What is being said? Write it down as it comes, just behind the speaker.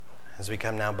As we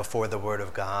come now before the Word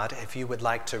of God, if you would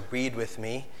like to read with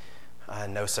me,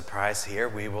 no surprise here,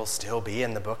 we will still be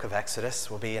in the book of Exodus.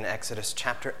 We'll be in Exodus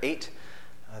chapter 8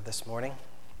 this morning.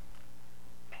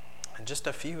 And just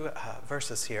a few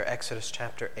verses here, Exodus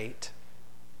chapter 8.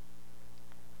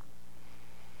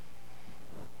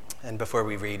 And before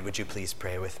we read, would you please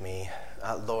pray with me?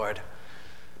 Lord,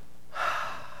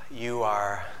 you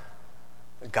are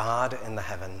God in the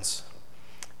heavens,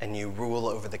 and you rule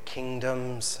over the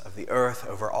kingdoms of the earth,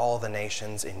 over all the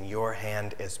nations. In your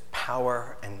hand is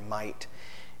power and might,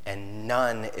 and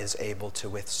none is able to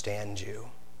withstand you.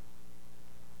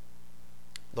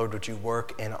 Lord, would you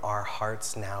work in our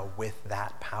hearts now with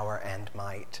that power and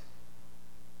might?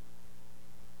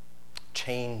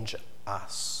 Change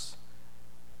us.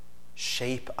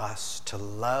 Shape us to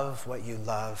love what you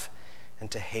love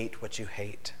and to hate what you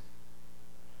hate.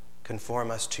 Conform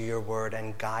us to your word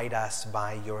and guide us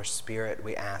by your Spirit,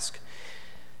 we ask.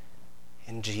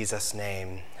 In Jesus'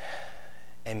 name,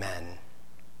 amen.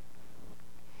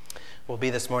 We'll be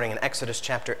this morning in Exodus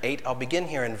chapter 8. I'll begin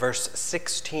here in verse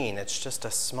 16. It's just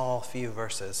a small few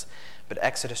verses. But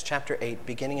Exodus chapter 8,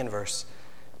 beginning in verse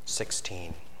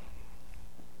 16.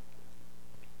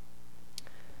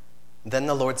 Then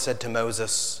the Lord said to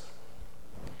Moses,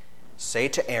 "Say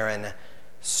to Aaron,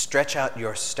 stretch out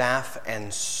your staff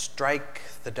and strike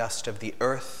the dust of the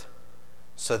earth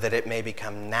so that it may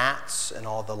become gnats in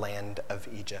all the land of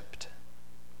Egypt."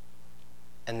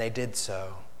 And they did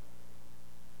so.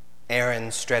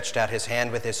 Aaron stretched out his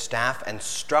hand with his staff and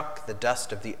struck the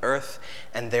dust of the earth,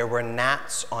 and there were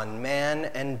gnats on man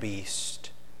and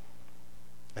beast.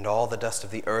 And all the dust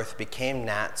of the earth became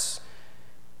gnats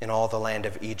in all the land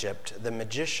of Egypt. The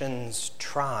magicians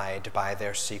tried by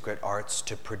their secret arts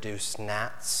to produce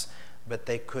gnats, but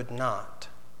they could not.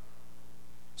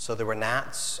 So there were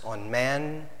gnats on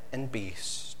man and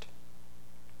beast.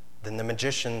 Then the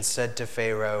magicians said to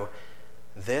Pharaoh,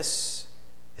 "This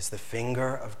is the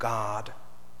finger of God."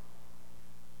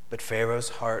 But Pharaoh's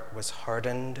heart was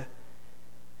hardened,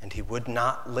 and he would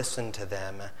not listen to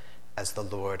them as the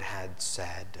Lord had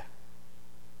said.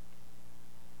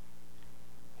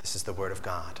 This is the word of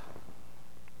God.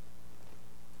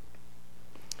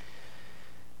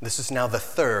 This is now the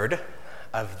third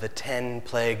of the 10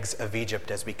 plagues of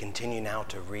Egypt as we continue now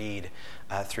to read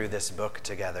through this book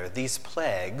together. These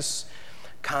plagues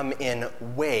come in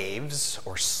waves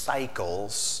or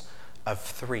cycles of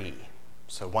 3.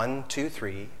 So 1, 2,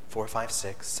 3, 4, 5,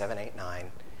 6, 7, 8,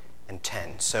 9, and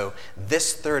 10. So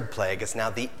this third plague is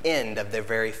now the end of the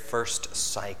very first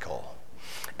cycle.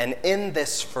 And in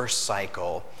this first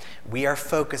cycle, we are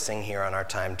focusing here on our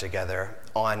time together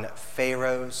on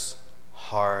Pharaoh's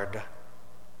hard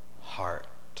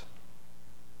heart.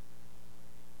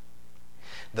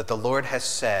 That the Lord has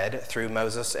said through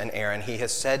Moses and Aaron, he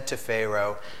has said to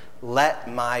Pharaoh, "Let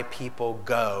my people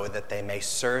go that they may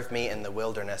serve me in the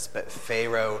wilderness." But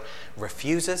Pharaoh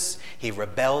refuses. He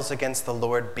rebels against the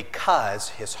Lord because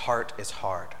his heart is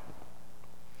hard.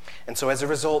 And so as a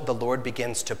result, the Lord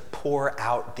begins to pour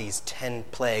out these 10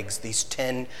 plagues, these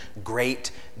 10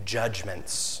 great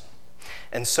judgments.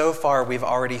 And so far, we've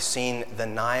already seen the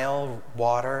Nile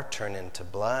water turn into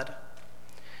blood.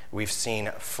 We've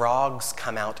seen frogs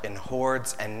come out in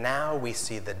hordes, and now we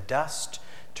see the dust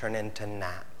turn into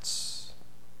gnats.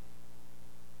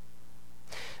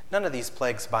 None of these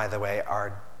plagues, by the way,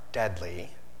 are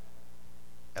deadly,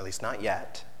 at least not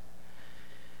yet,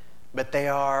 but they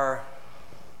are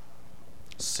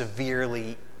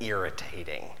severely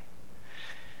irritating.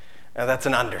 Now, that's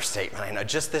an understatement. I know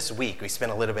just this week we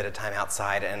spent a little bit of time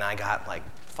outside and I got like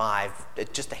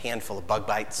just a handful of bug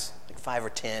bites, like 5 or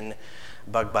 10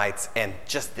 bug bites, and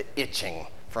just the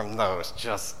itching from those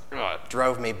just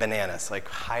drove me bananas. Like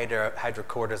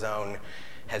hydrocortisone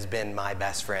has been my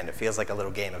best friend. It feels like a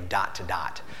little game of dot to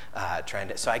dot.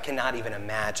 So I cannot even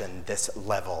imagine this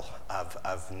level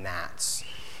of gnats.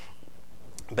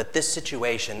 But this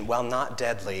situation, while not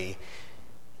deadly,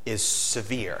 is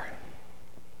severe.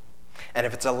 And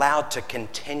if it's allowed to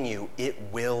continue, it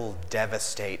will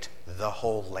devastate the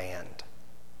whole land.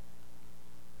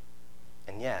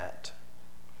 And yet,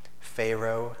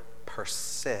 Pharaoh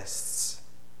persists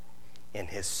in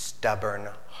his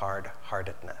stubborn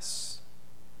hard-heartedness.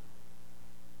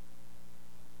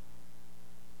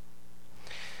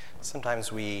 Sometimes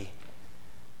we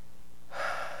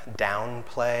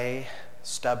downplay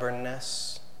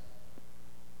stubbornness,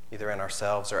 either in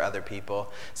ourselves or other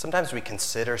people. Sometimes we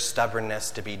consider stubbornness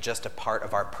to be just a part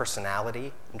of our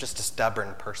personality. I'm just a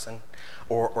stubborn person.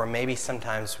 Or maybe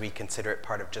sometimes we consider it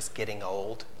part of just getting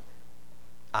old.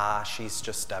 She's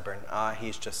just stubborn.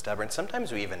 He's just stubborn.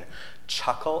 Sometimes we even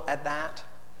chuckle at that.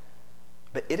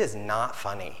 But it is not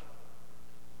funny.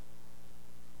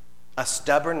 A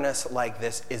stubbornness like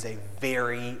this is a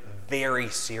very, very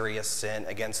serious sin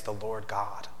against the Lord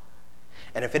God.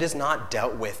 And if it is not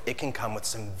dealt with, it can come with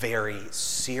some very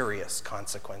serious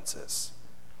consequences.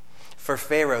 For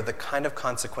Pharaoh, the kind of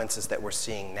consequences that we're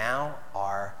seeing now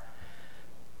are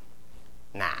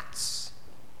gnats.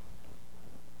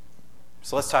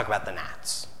 So let's talk about the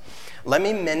gnats. Let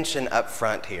me mention up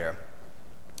front here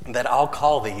that I'll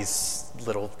call these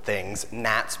little things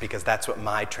gnats because that's what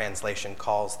my translation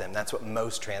calls them. That's what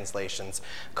most translations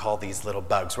call these little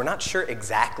bugs. We're not sure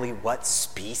exactly what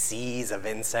species of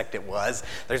insect it was.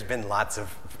 There's been lots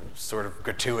of sort of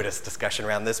gratuitous discussion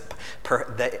around this.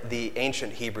 The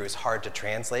ancient Hebrew is hard to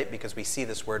translate because we see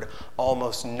this word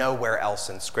almost nowhere else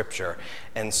in Scripture,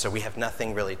 and so we have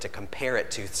nothing really to compare it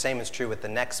to. The same is true with the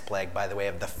next plague, by the way,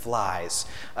 of the flies.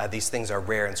 These things are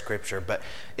rare in Scripture, but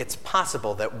it's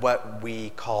possible that what we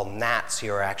call gnats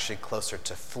here are actually closer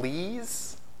to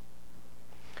fleas,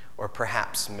 or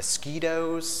perhaps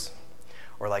mosquitoes,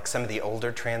 or like some of the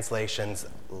older translations,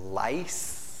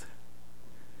 lice.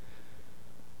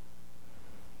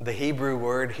 The Hebrew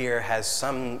word here has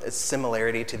some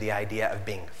similarity to the idea of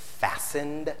being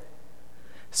fastened.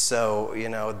 So,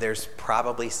 there's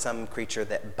probably some creature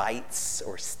that bites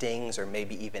or stings or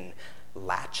maybe even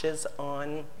latches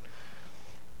on.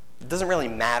 It doesn't really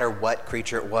matter what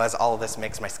creature it was. All of this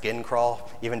makes my skin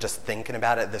crawl. Even just thinking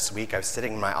about it this week, I was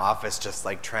sitting in my office just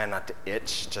like trying not to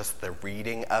itch, just the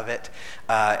reading of it.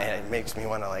 And it makes me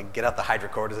want to get out the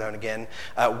hydrocortisone again.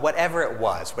 Whatever it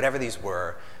was, whatever these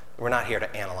were, we're not here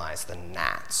to analyze the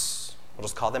gnats. We'll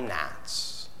just call them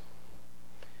gnats.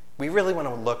 We really want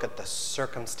to look at the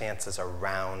circumstances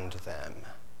around them.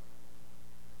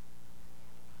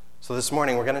 So this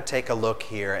morning, we're going to take a look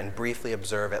here and briefly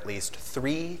observe at least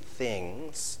 3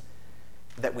 things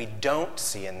that we don't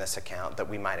see in this account that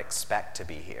we might expect to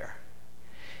be here.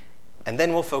 And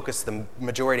then we'll focus the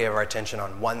majority of our attention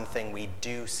on one thing we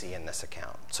do see in this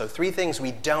account. So 3 things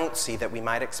we don't see that we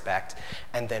might expect,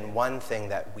 and then one thing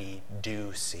that we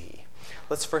do see.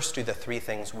 Let's first do the 3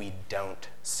 things we don't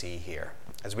see here.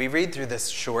 As we read through this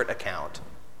short account,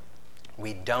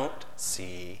 we don't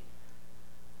see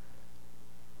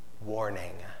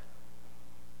warning.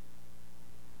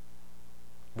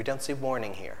 We don't see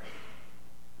warning here.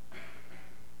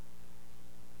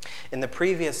 In the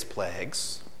previous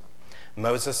plagues,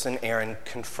 Moses and Aaron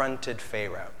confronted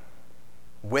Pharaoh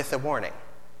with a warning.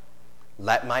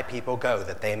 Let my people go,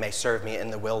 that they may serve me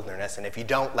in the wilderness, and if you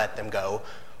don't let them go,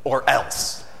 or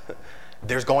else.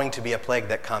 There's going to be a plague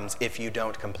that comes if you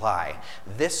don't comply.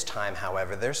 This time,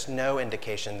 however, there's no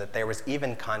indication that there was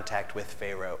even contact with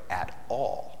Pharaoh at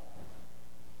all.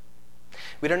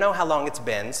 We don't know how long it's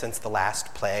been since the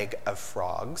last plague of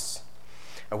frogs.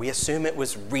 We assume it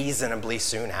was reasonably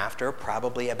soon after,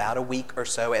 probably about a week or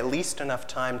so, at least enough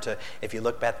time to, if you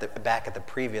look back at the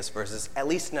previous verses, at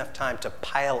least enough time to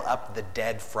pile up the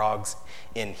dead frogs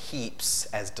in heaps,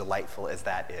 as delightful as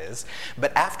that is.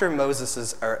 But after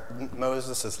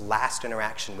Moses' last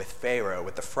interaction with Pharaoh,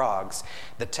 with the frogs,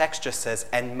 the text just says,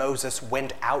 and Moses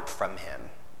went out from him,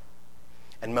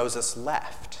 and Moses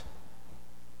left.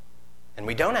 And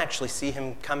we don't actually see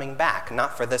him coming back,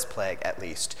 not for this plague at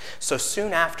least. So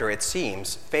soon after, it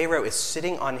seems, Pharaoh is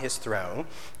sitting on his throne,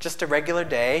 just a regular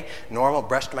day, normal,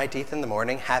 brushed my teeth in the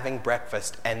morning, having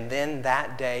breakfast, and then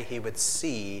that day he would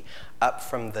see up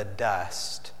from the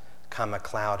dust come a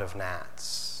cloud of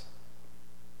gnats.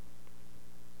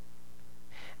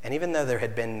 And even though there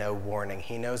had been no warning,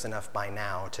 he knows enough by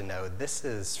now to know this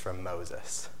is from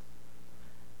Moses.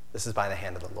 This is by the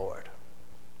hand of the Lord.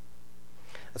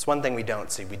 That's one thing we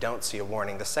don't see. We don't see a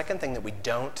warning. The second thing that we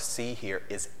don't see here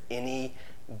is any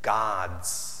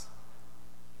gods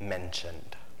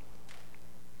mentioned.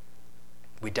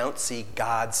 We don't see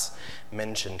gods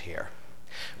mentioned here.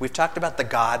 We've talked about the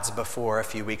gods before a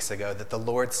few weeks ago, that the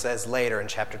Lord says later in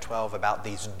chapter 12 about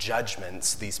these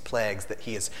judgments, these plagues, that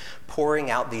he is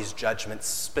pouring out these judgments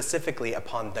specifically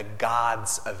upon the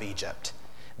gods of Egypt.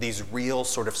 These real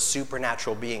sort of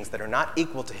supernatural beings that are not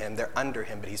equal to him, they're under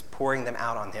him, but he's pouring them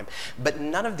out on him. But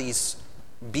none of these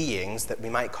beings that we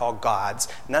might call gods,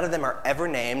 none of them are ever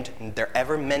named, they're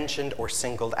ever mentioned or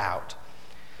singled out.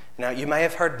 Now, you may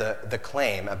have heard the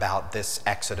claim about this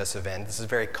Exodus event, this is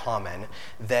very common,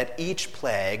 that each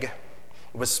plague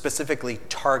was specifically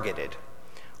targeted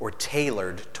or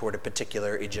tailored toward a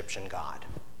particular Egyptian god.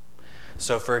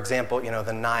 So, for example,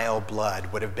 the Nile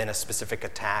blood would have been a specific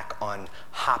attack on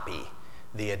Hapi,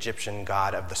 the Egyptian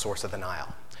god of the source of the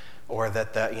Nile. Or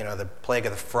that the plague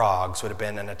of the frogs would have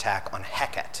been an attack on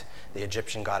Heket, the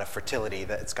Egyptian god of fertility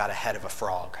that's got a head of a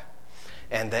frog.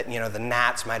 And that, the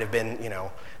gnats might have been,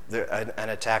 an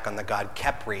attack on the god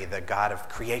Khepri, the god of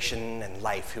creation and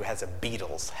life, who has a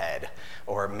beetle's head.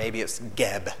 Or maybe it's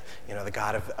Geb, the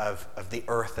god of the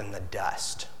earth and the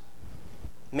dust.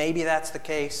 Maybe that's the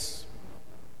case.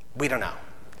 We don't know.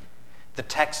 The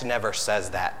text never says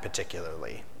that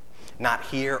particularly. Not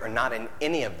here or not in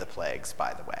any of the plagues,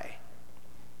 by the way.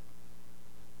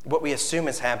 What we assume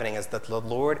is happening is that the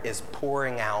Lord is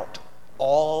pouring out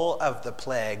all of the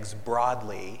plagues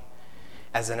broadly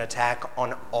as an attack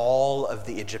on all of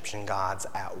the Egyptian gods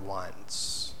at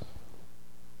once.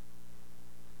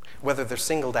 Whether they're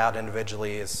singled out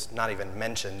individually is not even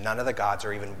mentioned. None of the gods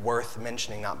are even worth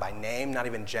mentioning, not by name, not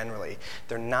even generally.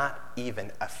 They're not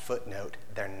even a footnote.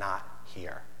 They're not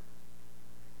here.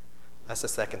 That's the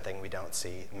second thing we don't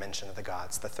see, mention of the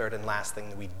gods. The third and last thing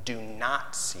that we do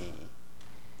not see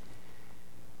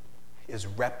is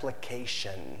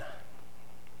replication.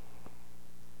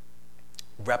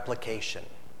 Replication.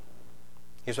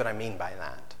 Here's what I mean by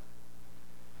that.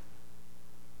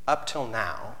 Up till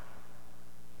now,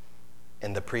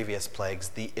 in the previous plagues,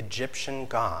 the Egyptian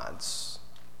gods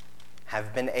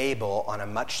have been able, on a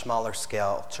much smaller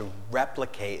scale, to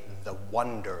replicate the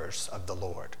wonders of the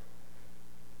Lord,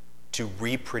 to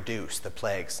reproduce the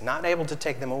plagues. Not able to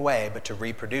take them away, but to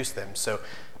reproduce them. So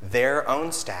their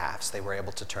own staffs, they were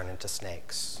able to turn into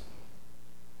snakes.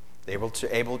 They were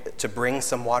able to bring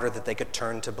some water that they could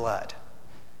turn to blood.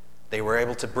 They were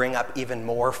able to bring up even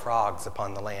more frogs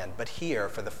upon the land. But here,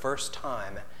 for the first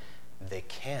time, they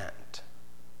can't.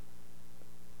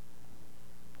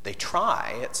 They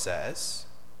try, it says.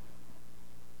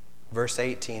 Verse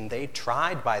 18, they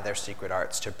tried by their secret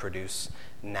arts to produce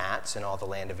gnats in all the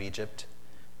land of Egypt,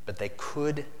 but they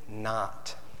could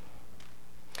not.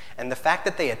 And the fact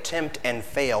that they attempt and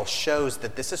fail shows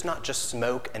that this is not just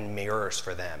smoke and mirrors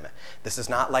for them. This is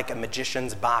not like a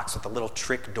magician's box with a little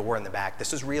trick door in the back.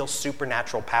 This is real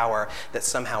supernatural power that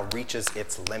somehow reaches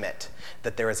its limit,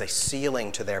 that there is a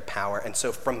ceiling to their power. And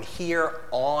so from here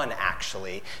on,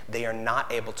 actually, they are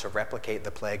not able to replicate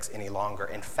the plagues any longer.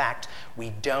 In fact,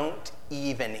 we don't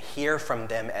even hear from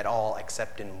them at all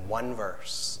except in one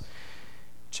verse.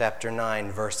 Chapter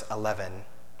 9, verse 11.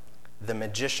 The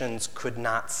magicians could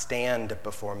not stand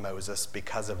before Moses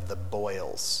because of the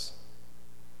boils.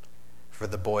 For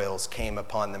the boils came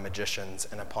upon the magicians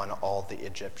and upon all the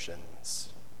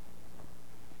Egyptians.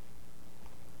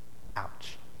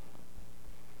 Ouch.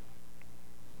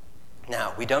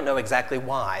 Now, we don't know exactly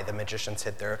why the magicians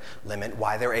hit their limit,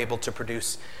 why they're able to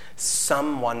produce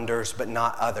some wonders but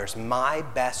not others. My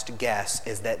best guess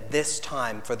is that this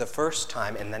time, for the first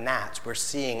time in the gnats, we're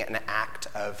seeing an act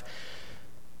of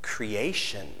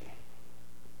creation.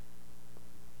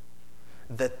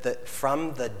 That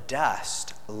from the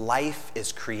dust, life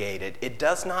is created. It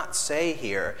does not say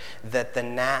here that the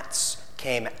gnats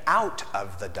came out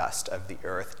of the dust of the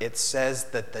earth. It says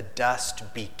that the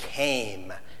dust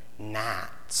became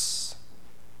gnats.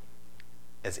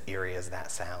 As eerie as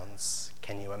that sounds,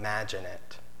 can you imagine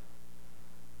it?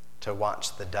 To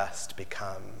watch the dust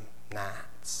become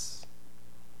gnats.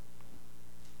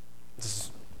 This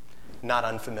is not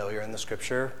unfamiliar in the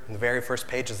scripture. In the very first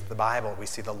pages of the Bible, we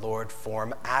see the Lord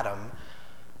form Adam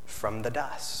from the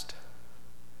dust.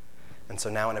 And so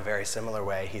now in a very similar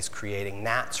way, he's creating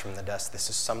gnats from the dust. This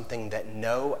is something that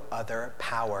no other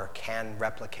power can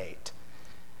replicate.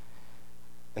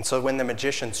 And so when the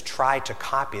magicians try to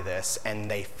copy this and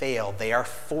they fail, they are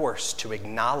forced to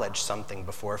acknowledge something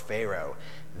before Pharaoh.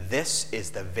 This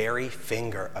is the very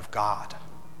finger of God.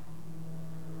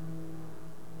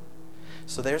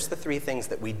 So there's the three things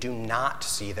that we do not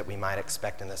see that we might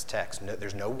expect in this text.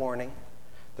 There's no warning,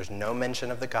 there's no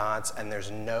mention of the gods, and there's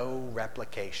no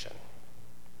replication.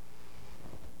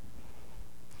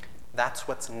 That's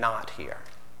what's not here.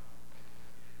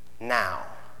 Now,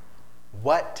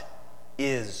 what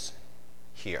is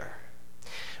here?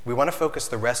 We want to focus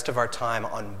the rest of our time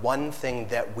on one thing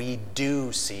that we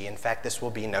do see. In fact, this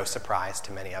will be no surprise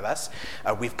to many of us.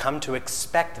 We've come to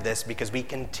expect this because we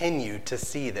continue to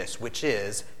see this, which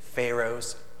is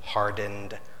Pharaoh's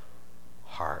hardened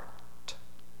heart.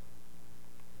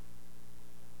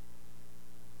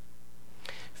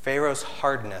 Pharaoh's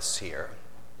hardness here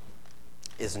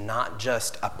is not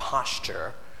just a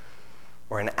posture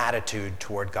or an attitude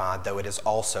toward God, though it is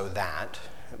also that.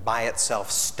 By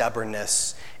itself,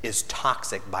 stubbornness is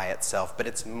toxic by itself, but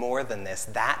it's more than this.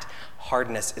 That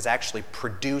hardness is actually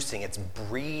producing, it's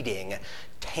breeding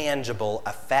tangible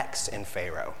effects in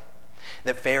Pharaoh.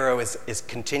 That Pharaoh is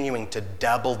continuing to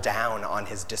double down on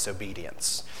his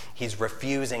disobedience. He's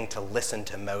refusing to listen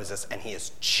to Moses, and he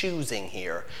is choosing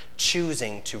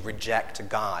to reject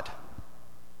God.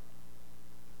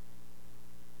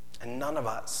 none of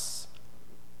us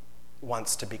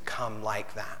wants to become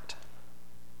like that.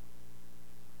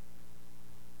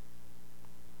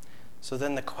 So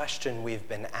then the question we've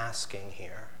been asking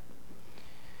here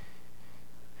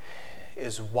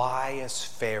is, why is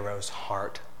Pharaoh's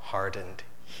heart hardened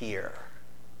here?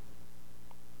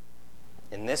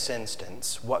 In this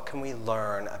instance, what can we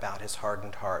learn about his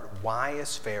hardened heart? Why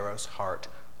is Pharaoh's heart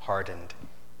hardened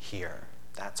here?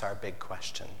 That's our big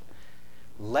question.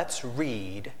 Let's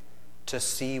read to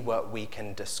see what we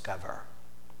can discover.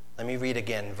 Let me read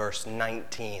again verse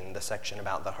 19, the section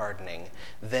about the hardening.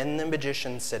 Then the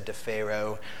magician said to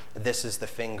Pharaoh, "This is the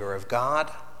finger of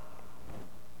God."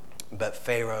 But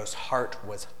Pharaoh's heart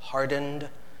was hardened,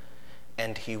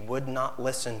 and he would not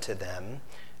listen to them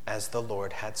as the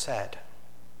Lord had said.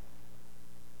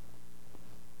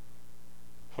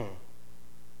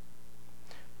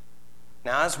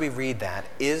 Now, as we read that,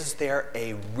 is there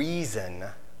a reason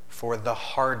for the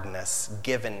hardness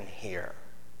given here?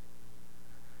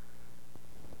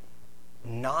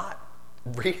 Not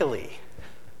really.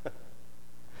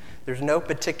 There's no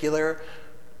particular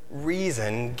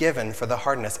reason given for the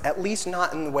hardness, at least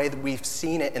not in the way that we've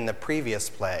seen it in the previous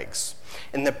plagues.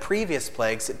 In the previous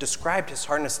plagues, it described his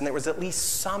hardness, and there was at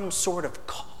least some sort of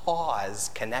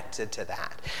cause connected to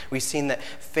that. We've seen that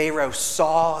Pharaoh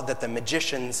saw that the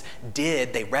magicians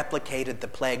they replicated the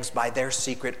plagues by their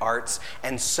secret arts,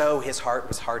 and so his heart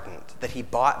was hardened, that he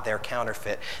bought their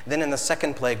counterfeit. Then in the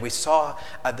second plague, we saw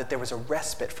that there was a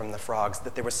respite from the frogs,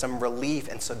 that there was some relief,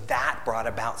 and so that brought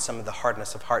about some of the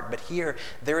hardness of heart. But here,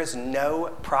 there is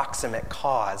no proximate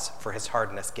cause for his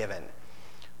hardness given,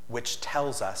 which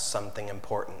tells us something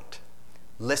important.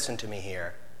 Listen to me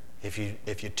here. If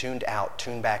you tuned out,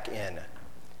 tune back in.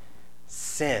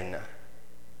 Sin,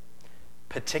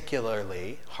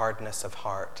 particularly hardness of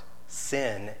heart,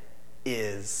 sin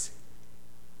is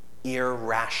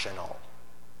irrational.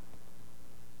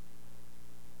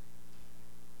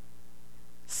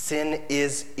 Sin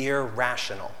is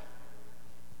irrational.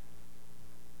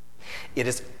 It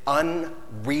is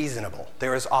unreasonable.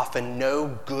 There is often no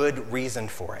good reason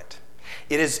for it.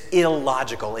 It is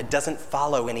illogical. It doesn't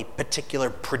follow any particular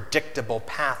predictable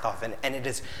path often, and it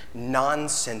is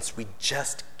nonsense. We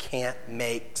just can't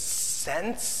make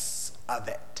sense of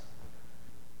it.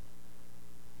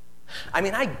 I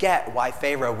mean, I get why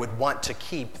Pharaoh would want to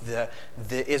keep the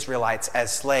Israelites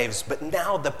as slaves, but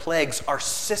now the plagues are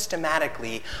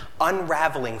systematically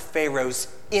unraveling Pharaoh's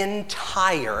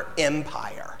entire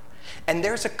empire. And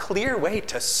there's a clear way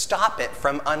to stop it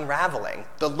from unraveling.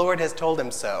 The Lord has told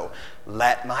him so.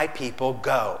 Let my people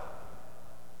go.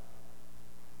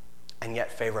 And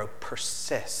yet Pharaoh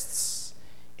persists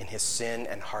in his sin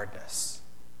and hardness.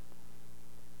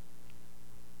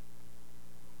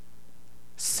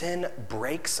 Sin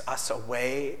breaks us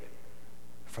away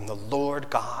from the Lord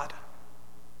God.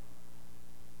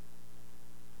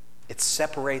 It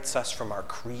separates us from our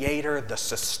Creator, the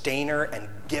sustainer and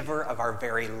giver of our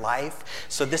very life.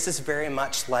 So this is very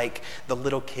much like the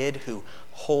little kid who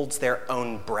holds their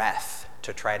own breath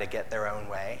to try to get their own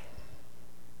way.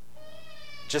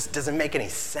 Just doesn't make any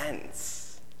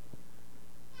sense.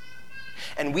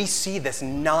 And we see this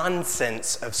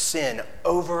nonsense of sin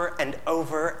over and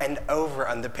over and over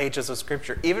on the pages of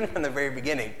Scripture, even from the very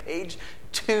beginning. Page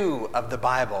 2 of the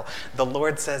Bible, the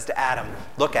Lord says to Adam,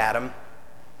 "Look, Adam,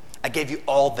 I gave you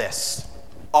all this,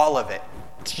 all of it.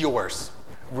 It's yours.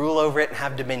 Rule over it and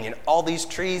have dominion. All these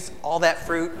trees, all that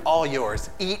fruit, all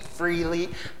yours. Eat freely,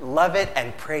 love it,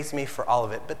 and praise me for all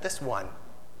of it. But this one,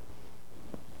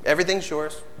 everything's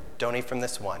yours. Don't eat from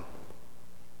this one."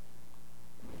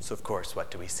 So, of course,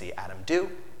 what do we see Adam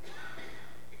do?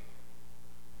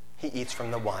 He eats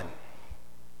from the one.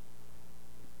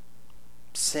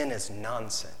 Sin is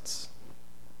nonsense.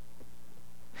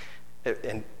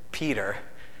 And Peter,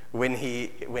 when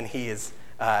he is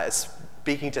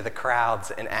speaking to the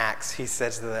crowds in Acts, he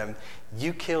says to them,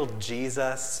 "You killed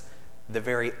Jesus, the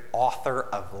very author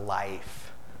of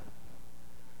life.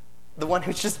 The one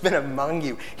who's just been among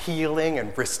you, healing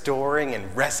and restoring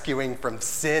and rescuing from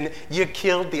sin. You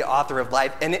killed the author of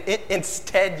life, and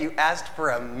instead you asked for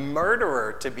a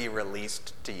murderer to be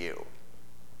released to you.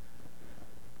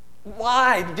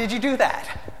 Why did you do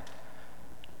that?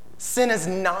 Sin is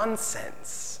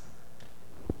nonsense."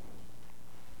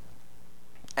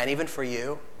 And even for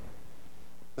you,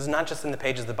 this is not just in the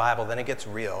pages of the Bible, then it gets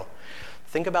real.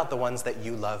 Think about the ones that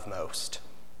you love most,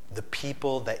 the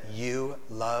people that you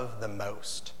love the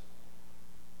most.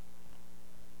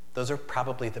 Those are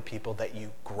probably the people that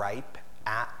you gripe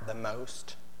at the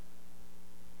most,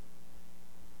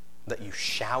 that you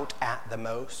shout at the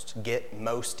most, get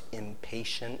most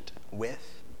impatient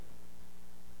with.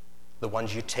 the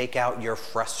ones you take out your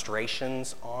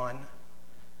frustrations on,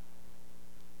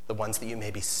 the ones that you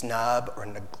maybe snub or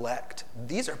neglect.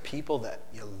 These are people that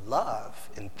you love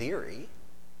in theory,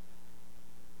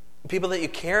 people that you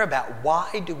care about.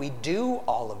 Why do we do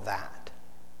all of that?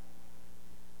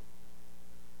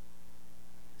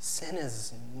 Sin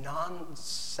is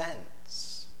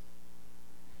nonsense.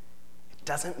 It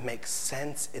doesn't make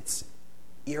sense. It's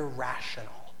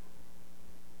irrational.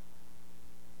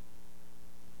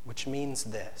 Which means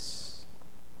this: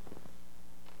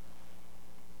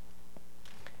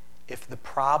 if the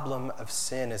problem of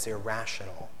sin is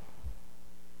irrational,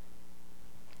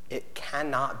 it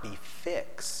cannot be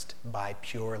fixed by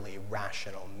purely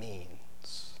rational means.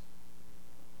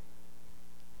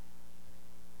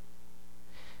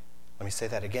 Let me say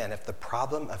that again. If the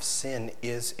problem of sin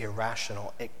is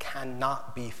irrational, it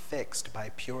cannot be fixed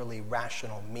by purely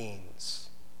rational means.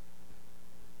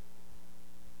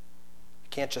 You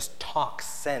can't just talk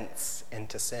sense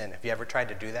into sin. Have you ever tried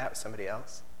to do that with somebody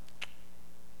else?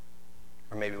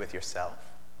 Or maybe with yourself?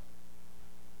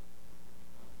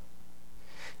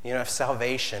 You know, if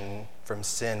salvation from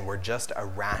sin were just a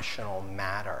rational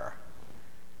matter,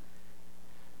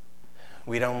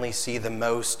 we'd only see the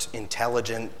most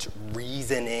intelligent,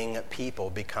 reasoning people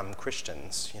become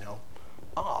Christians.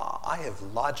 I have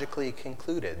logically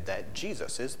concluded that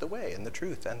Jesus is the way and the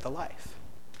truth and the life.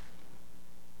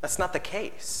 That's not the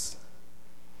case.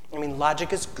 I mean,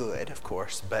 logic is good, of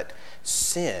course, but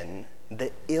sin,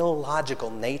 the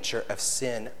illogical nature of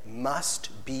sin,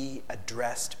 must be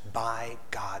addressed by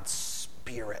God's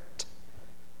Spirit.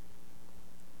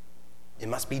 It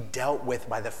must be dealt with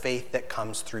by the faith that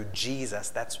comes through Jesus.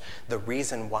 That's the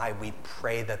reason why we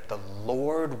pray that the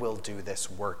Lord will do this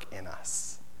work in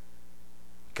us.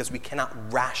 Because we cannot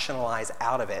rationalize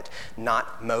out of it.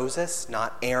 Not Moses,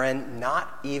 not Aaron,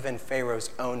 not even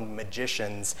Pharaoh's own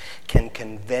magicians can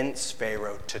convince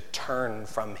Pharaoh to turn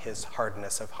from his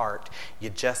hardness of heart.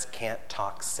 You just can't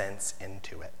talk sense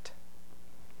into it.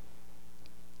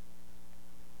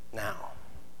 Now,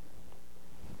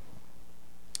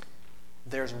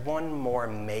 there's one more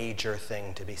major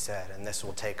thing to be said, and this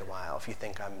will take a while. If you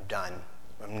think I'm done,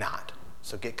 I'm not.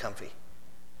 So get comfy.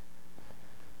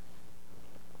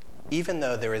 Even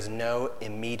though there is no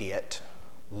immediate,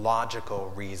 logical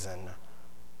reason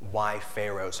why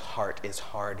Pharaoh's heart is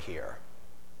hard here,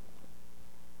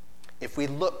 if we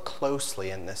look closely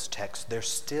in this text, there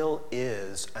still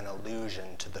is an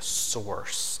allusion to the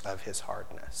source of his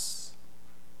hardness.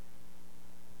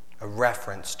 A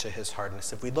reference to his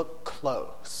hardness. If we look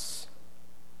close,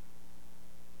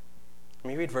 let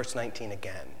me read verse 19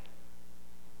 again.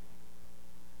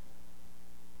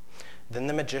 Then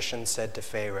the magician said to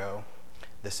Pharaoh,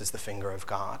 "This is the finger of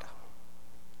God."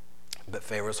 But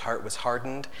Pharaoh's heart was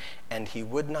hardened, and he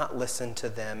would not listen to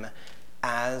them,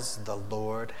 as the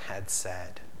Lord had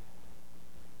said.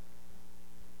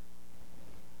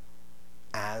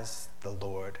 As the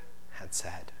Lord had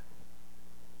said.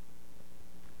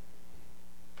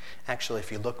 Actually,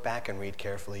 if you look back and read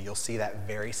carefully, you'll see that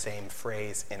very same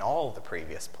phrase in all the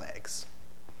previous plagues.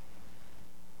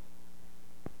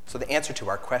 So the answer to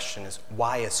our question is,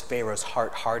 why is Pharaoh's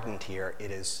heart hardened here?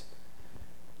 It is,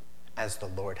 as the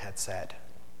Lord had said.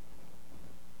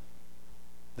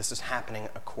 This is happening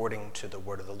according to the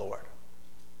word of the Lord.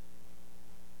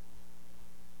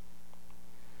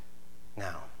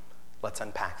 Now, let's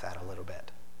unpack that a little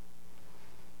bit.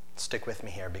 Stick with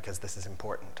me here because this is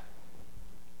important.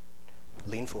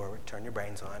 Lean forward, turn your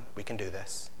brains on. We can do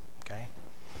this, okay?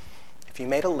 If you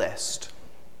made a list,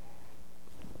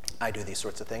 I do these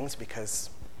sorts of things because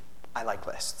I like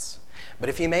lists. But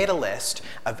if you made a list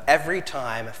of every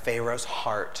time Pharaoh's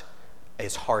heart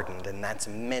is hardened, and that's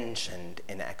mentioned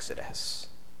in Exodus,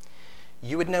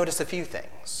 you would notice a few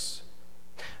things.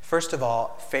 First of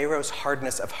all, Pharaoh's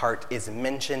hardness of heart is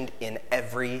mentioned in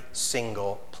every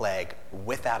single plague,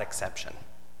 without exception.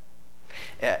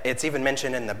 It's even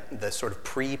mentioned in the sort of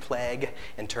pre-plague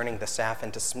and turning the staff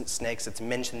into snakes. It's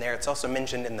mentioned there. It's also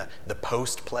mentioned in the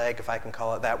post-plague, if I can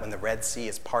call it that, when the Red Sea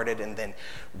is parted and then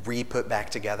re-put back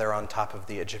together on top of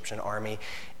the Egyptian army.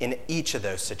 In each of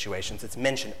those situations, it's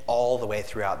mentioned all the way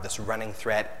throughout this running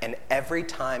thread. And every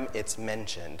time it's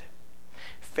mentioned,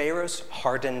 Pharaoh's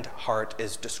hardened heart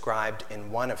is described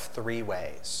in one of three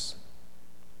ways.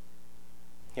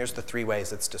 Here's the three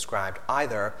ways it's described.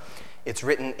 Either it's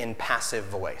written in passive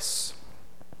voice.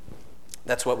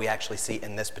 That's what we actually see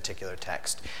in this particular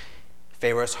text.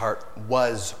 Pharaoh's heart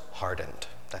was hardened.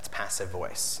 That's passive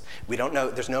voice. We don't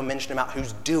know, there's no mention about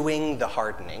who's doing the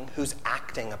hardening, who's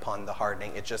acting upon the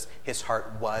hardening. It's just his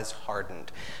heart was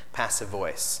hardened. Passive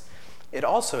voice. It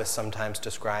also is sometimes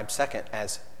described, second,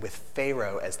 as with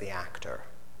Pharaoh as the actor.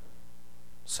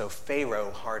 So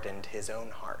Pharaoh hardened his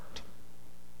own heart.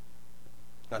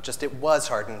 Not just it was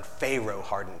hardened, Pharaoh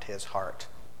hardened his heart.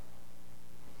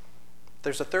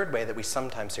 There's a third way that we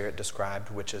sometimes hear it described,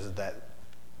 which is that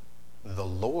the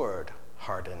Lord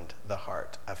hardened the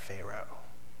heart of Pharaoh.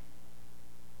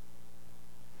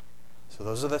 So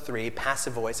those are the three.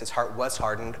 Passive voice, his heart was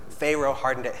hardened. Pharaoh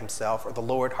hardened it himself, or the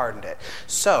Lord hardened it.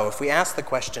 So if we ask the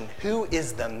question, who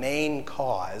is the main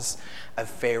cause of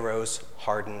Pharaoh's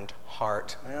hardened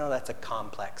heart? Well, that's a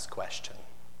complex question.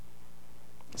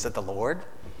 Is it the Lord?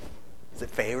 Is it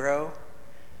Pharaoh?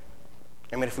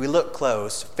 I mean, if we look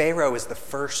close, Pharaoh is the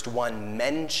first one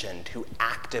mentioned who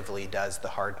actively does the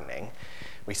hardening.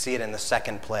 We see it in the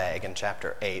second plague in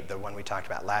chapter 8, the one we talked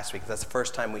about last week. That's the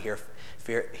first time we hear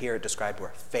it described where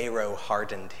Pharaoh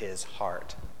hardened his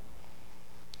heart.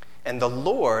 And the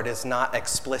Lord is not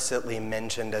explicitly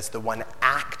mentioned as the one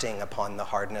acting upon the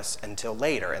hardness until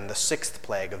later, in the sixth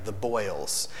plague of the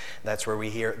boils. That's where we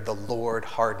hear the Lord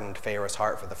hardened Pharaoh's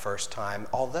heart for the first time,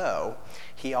 although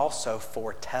he also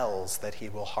foretells that he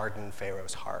will harden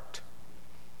Pharaoh's heart.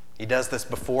 He does this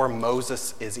before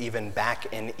Moses is even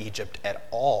back in Egypt at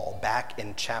all, back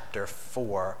in chapter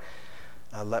 4.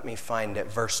 Let me find it,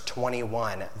 verse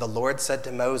 21. The Lord said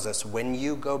to Moses, "When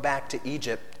you go back to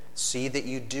Egypt, see that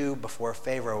you do before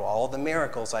Pharaoh all the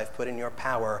miracles I've put in your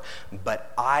power,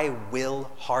 but I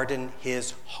will harden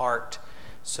his heart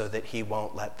so that he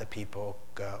won't let the people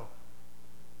go."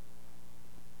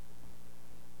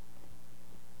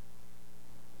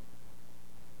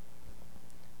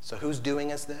 So who's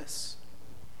doing us this?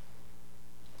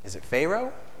 Is it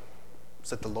Pharaoh?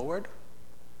 Is it the Lord?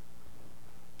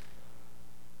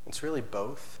 It's really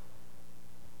both.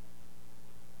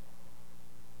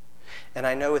 And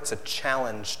I know it's a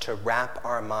challenge to wrap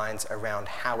our minds around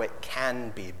how it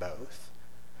can be both,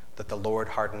 that the Lord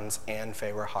hardens and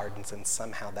Pharaoh hardens, and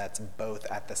somehow that's both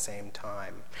at the same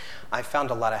time. I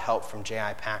found a lot of help from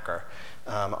J.I. Packer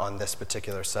on this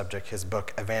particular subject. His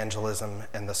book, Evangelism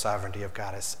and the Sovereignty of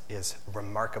God, is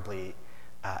remarkably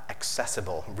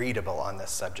accessible, readable on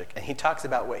this subject. And he talks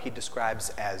about what he describes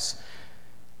as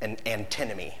an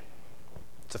antinomy.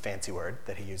 It's a fancy word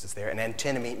that he uses there. An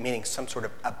antinomy meaning some sort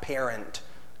of apparent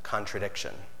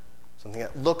contradiction. Something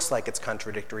that looks like it's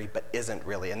contradictory but isn't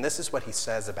really. And this is what he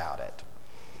says about it.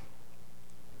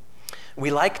 We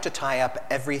like to tie up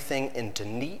everything into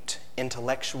neat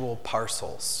intellectual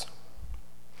parcels,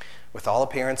 with all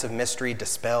appearance of mystery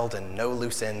dispelled and no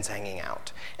loose ends hanging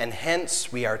out. And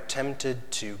hence we are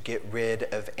tempted to get rid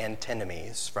of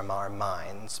antinomies from our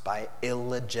minds by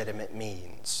illegitimate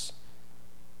means,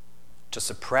 to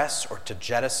suppress or to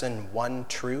jettison one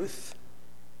truth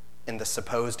in the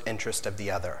supposed interest of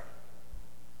the other,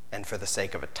 and for the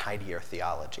sake of a tidier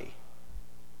theology.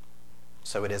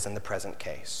 So it is in the present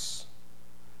case.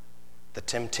 The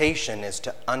temptation is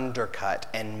to undercut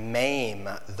and maim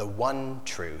the one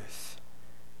truth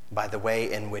by the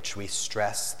way in which we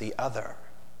stress the other,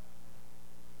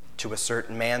 to assert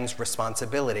man's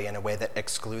responsibility in a way that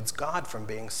excludes God from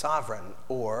being sovereign,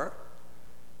 or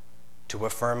to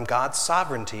affirm God's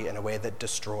sovereignty in a way that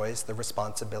destroys the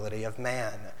responsibility of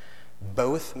man.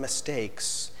 Both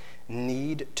mistakes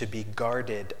need to be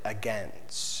guarded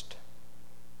against.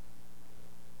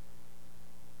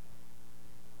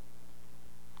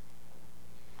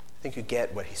 I think you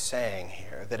get what he's saying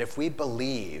here, that if we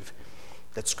believe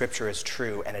that Scripture is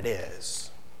true, and it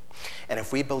is, and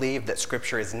if we believe that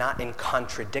Scripture is not in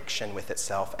contradiction with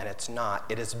itself, and it's not,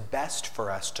 it is best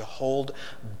for us to hold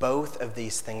both of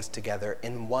these things together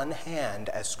in one hand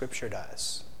as Scripture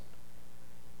does.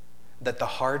 That the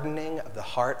hardening of the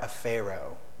heart of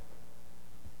Pharaoh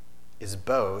is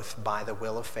both by the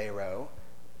will of Pharaoh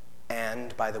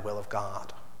and by the will of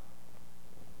God.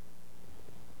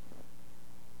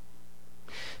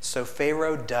 So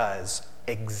Pharaoh does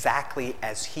exactly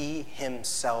as he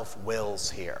himself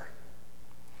wills here.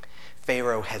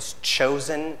 Pharaoh has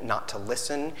chosen not to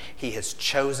listen. He has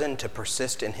chosen to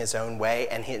persist in his own way,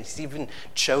 and he has even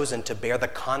chosen to bear the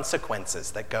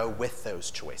consequences that go with those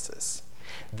choices.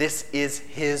 This is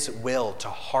his will, to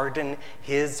harden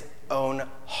his own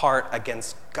heart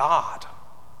against God.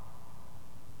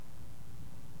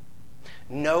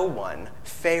 No one,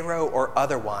 Pharaoh or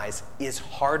otherwise, is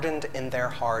hardened in their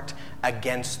heart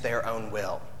against their own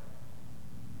will.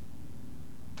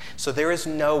 So there is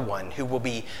no one who will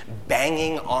be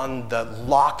banging on the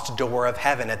locked door of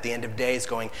heaven at the end of days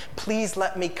going, "Please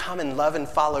let me come and love and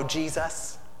follow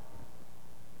Jesus."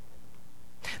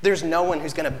 There's no one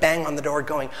who's going to bang on the door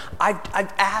going,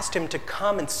 I've asked him to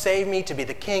come and save me, to be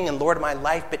the king and Lord of my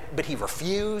life, but he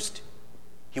refused.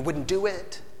 He wouldn't do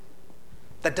it.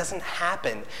 That doesn't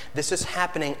happen. This is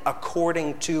happening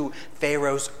according to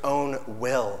Pharaoh's own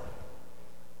will.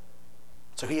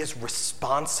 So he is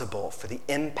responsible for the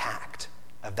impact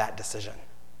of that decision.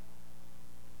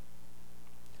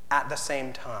 At the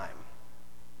same time,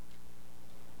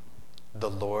 the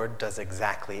Lord does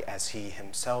exactly as he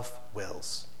himself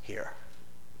wills here.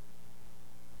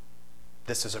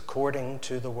 This is according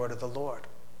to the word of the Lord.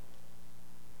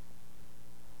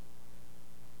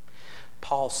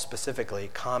 Paul specifically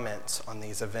comments on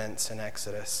these events in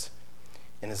Exodus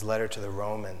in his letter to the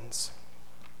Romans.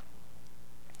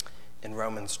 In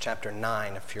Romans chapter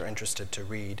 9, if you're interested to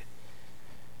read.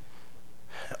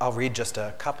 I'll read just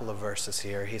a couple of verses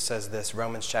here. He says this,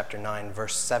 Romans chapter 9,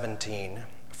 verse 17.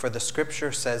 For the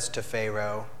scripture says to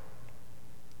Pharaoh,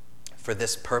 for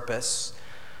this purpose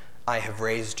I have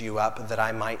raised you up, that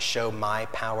I might show my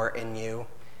power in you,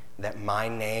 that my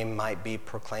name might be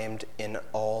proclaimed in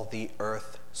all the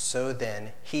earth. So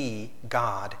then he,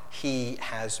 God, he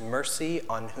has mercy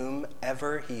on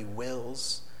whomever he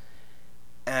wills,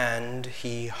 and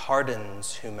he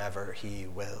hardens whomever he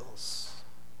wills.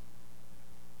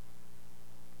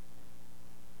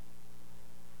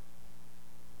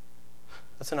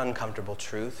 That's an uncomfortable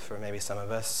truth for maybe some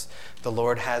of us. The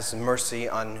Lord has mercy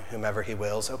on whomever he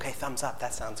wills. Okay, thumbs up,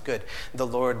 that sounds good. The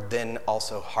Lord then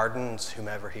also hardens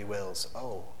whomever he wills.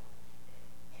 Oh.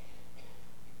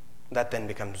 That then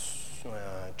becomes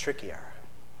trickier.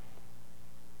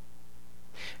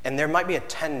 And there might be a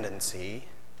tendency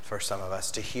for some of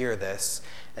us to hear this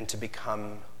and to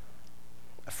become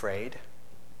afraid,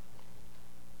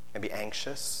 maybe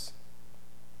anxious,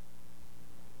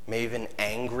 maybe even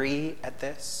angry at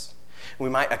this. We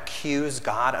might accuse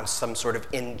God of some sort of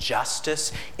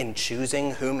injustice in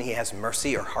choosing whom he has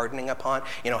mercy or hardening upon.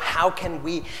 How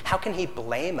can he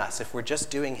blame us if we're just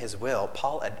doing his will?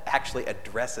 Paul actually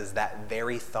addresses that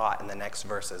very thought in the next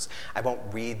verses. I won't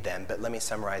read them, but let me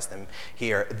summarize them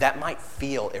here. That might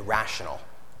feel irrational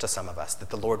to some of us, that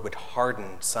the Lord would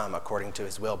harden some according to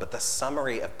his will. But the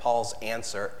summary of Paul's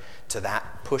answer to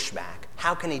that pushback,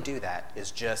 how can he do that,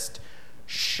 is just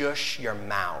shush your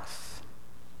mouth.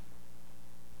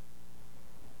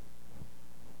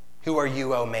 Who are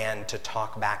you, O man, to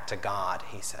talk back to God,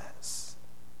 he says.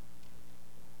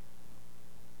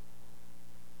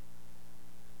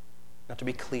 Now, to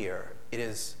be clear, it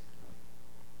is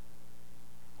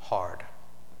hard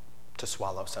to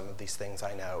swallow some of these things,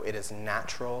 I know. It is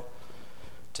natural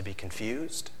to be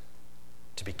confused,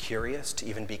 to be curious, to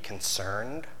even be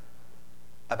concerned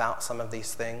about some of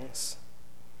these things.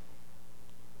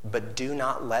 But do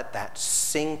not let that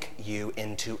sink you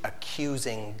into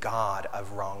accusing God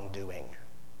of wrongdoing.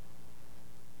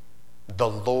 The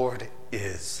Lord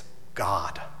is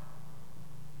God.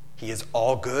 He is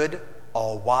all good,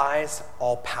 all wise,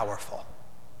 all powerful.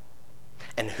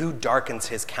 And who darkens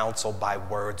his counsel by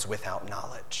words without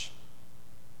knowledge?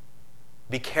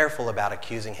 Be careful about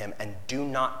accusing him and do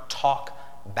not talk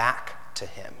back to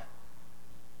him.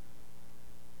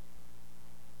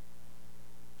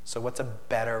 So what's a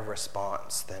better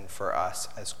response than for us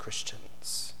as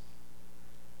Christians?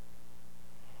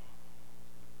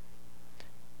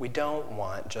 We don't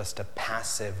want just a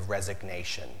passive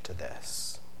resignation to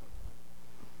this.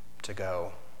 To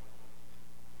go,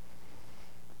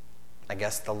 I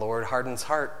guess the Lord hardens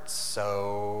hearts,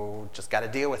 so just got to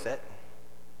deal with it.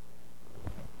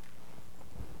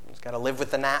 Just got to live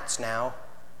with the gnats now.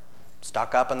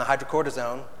 Stock up on the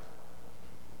hydrocortisone.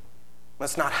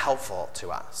 That's not helpful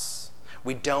to us.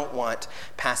 We don't want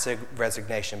passive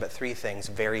resignation, but three things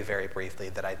very, very briefly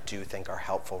that I do think are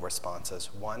helpful responses.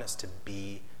 One is to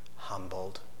be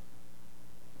humbled.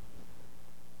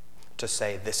 To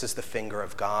say, this is the finger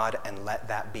of God, and let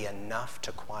that be enough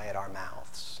to quiet our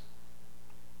mouths.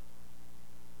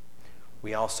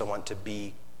 We also want to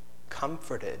be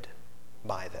comforted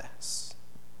by this.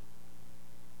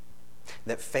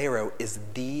 That Pharaoh is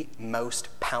the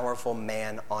most powerful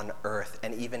man on earth,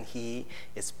 and even he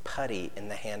is putty in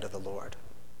the hand of the Lord.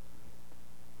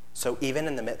 So even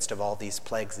in the midst of all these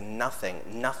plagues, nothing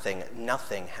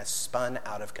has spun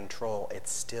out of control.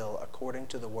 It's still according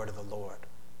to the word of the Lord.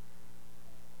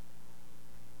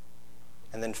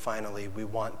 And then finally, we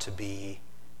want to be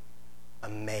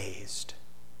amazed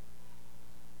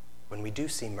when we do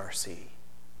see mercy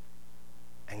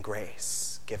and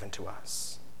grace given to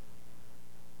us.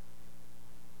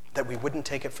 That we wouldn't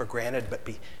take it for granted, but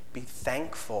be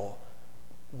thankful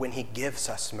when he gives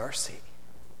us mercy.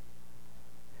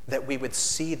 That we would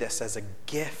see this as a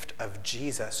gift of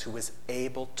Jesus, who is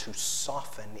able to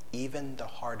soften even the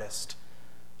hardest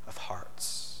of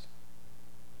hearts.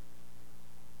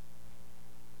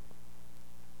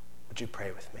 Would you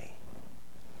pray with me?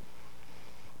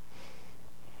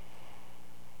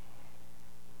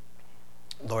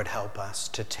 Lord, help us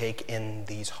to take in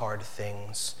these hard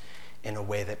things in a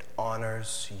way that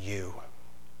honors you.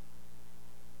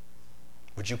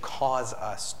 Would you cause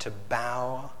us to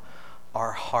bow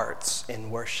our hearts in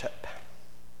worship?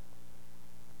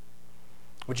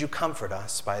 Would you comfort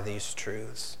us by these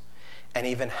truths and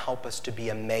even help us to be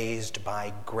amazed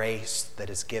by grace that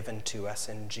is given to us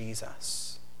in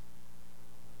Jesus?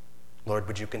 Lord,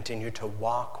 would you continue to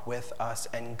walk with us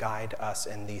and guide us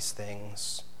in these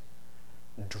things?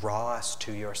 Draw us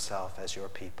to yourself as your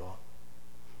people.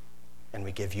 And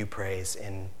we give you praise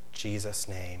in Jesus'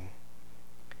 name.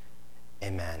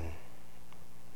 Amen.